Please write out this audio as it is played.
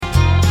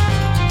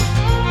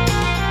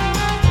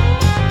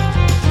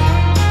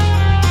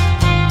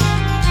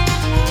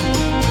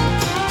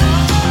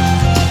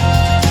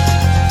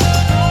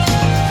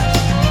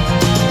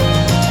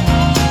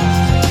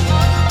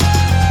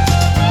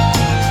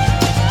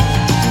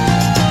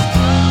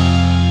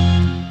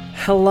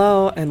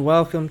Hello and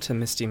welcome to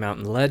Misty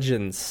Mountain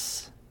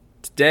Legends.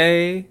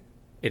 Today,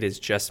 it is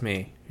just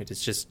me. It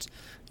is just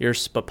your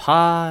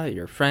papa,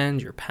 your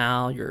friend, your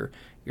pal, your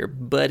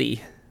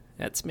buddy.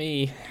 That's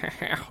me.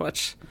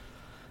 Let's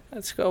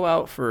go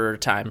out for a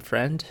time,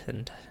 friend,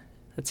 and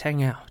let's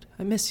hang out.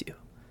 I miss you.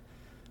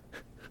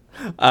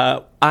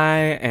 I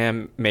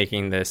am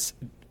making this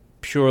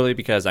purely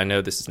because I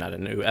know this is not a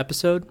new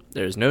episode.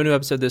 There's no new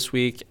episode this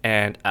week,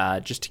 and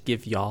just to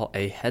give y'all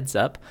a heads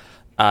up,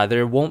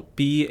 there won't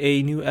be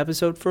a new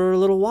episode for a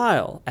little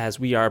while as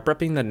we are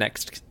prepping the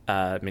next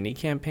mini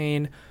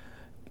campaign.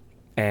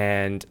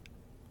 And,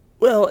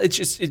 well,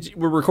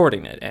 we're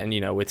recording it. And,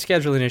 with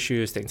scheduling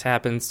issues, things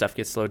happen, stuff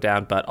gets slowed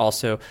down. But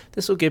also,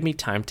 this will give me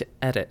time to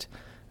edit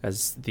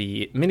as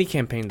the mini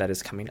campaign that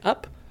is coming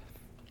up,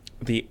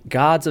 the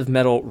Gods of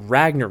Metal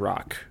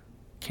Ragnarok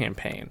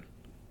campaign,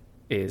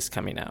 is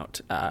coming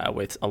out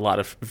with a lot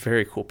of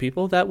very cool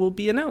people that will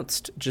be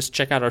announced. Just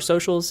check out our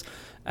socials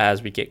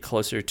as we get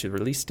closer to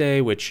release day,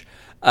 which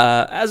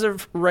as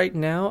of right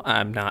now,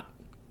 I'm not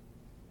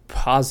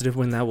positive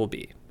when that will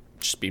be.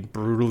 Just be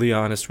brutally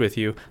honest with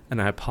you,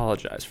 and I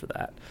apologize for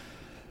that.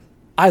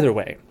 Either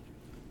way,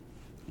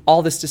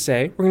 all this to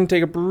say, we're going to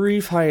take a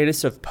brief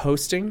hiatus of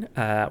posting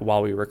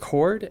while we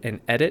record and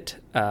edit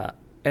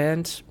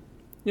and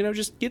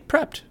just get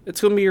prepped. It's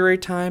going to be a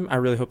great time. I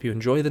really hope you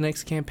enjoy the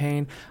next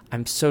campaign.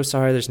 I'm so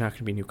sorry there's not going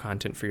to be new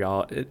content for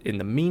y'all in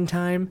the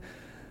meantime,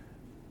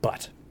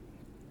 but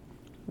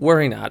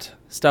worry not.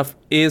 Stuff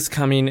is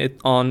coming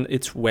on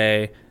its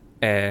way,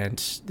 and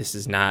this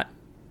is not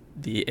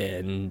the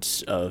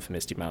end of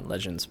Misty Mountain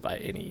Legends by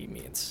any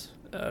means.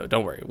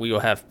 Don't worry. We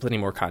will have plenty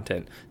more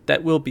content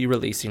that we'll be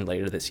releasing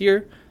later this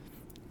year.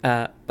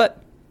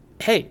 But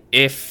hey,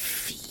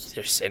 if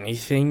there's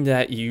anything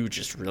that you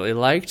just really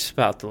liked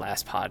about the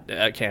last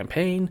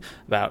campaign,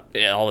 about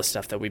all the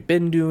stuff that we've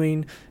been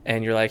doing,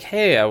 and you're like,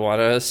 hey, I want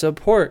to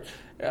support,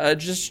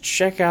 just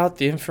check out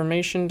the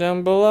information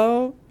down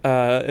below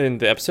in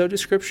the episode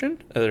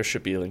description. There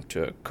should be a link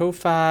to a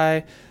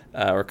Ko-Fi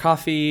or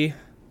Ko-Fi.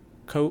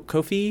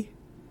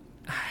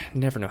 I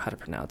never know how to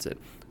pronounce it.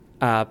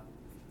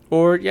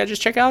 Or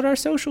just check out our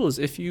socials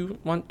if you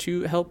want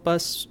to help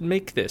us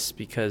make this,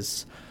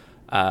 because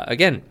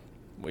again,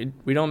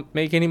 we don't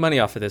make any money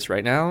off of this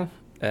right now.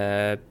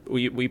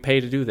 We pay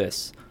to do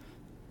this.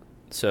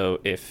 So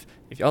if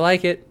y'all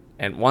like it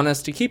and want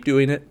us to keep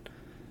doing it,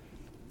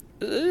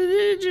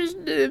 just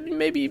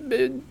maybe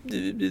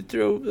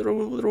throw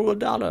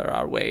 $1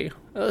 our way.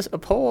 A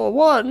poor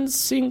 $1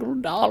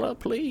 single,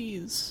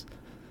 please.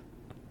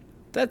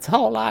 That's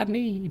all I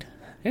need,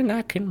 and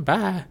I can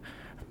buy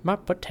my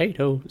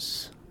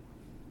potatoes.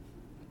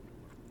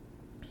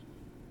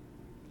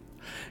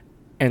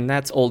 And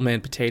that's Old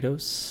Man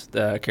Potatoes,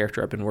 the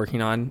character I've been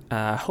working on.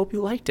 I hope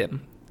you liked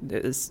him.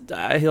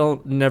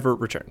 He'll never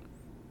return.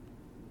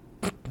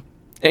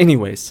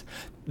 Anyways,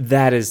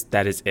 that is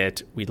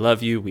it. We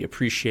love you. We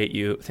appreciate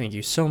you. Thank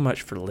you so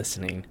much for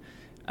listening.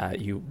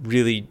 You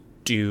really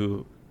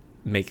do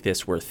make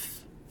this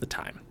worth the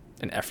time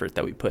and effort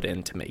that we put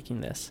into making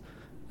this.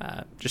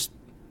 Just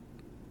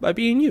by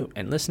being you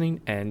and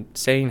listening and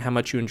saying how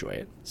much you enjoy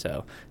it.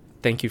 So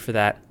thank you for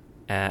that.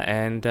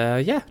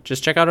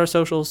 Just check out our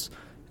socials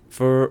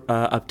for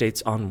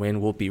updates on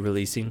when we'll be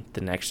releasing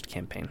the next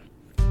campaign.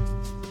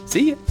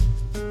 See ya!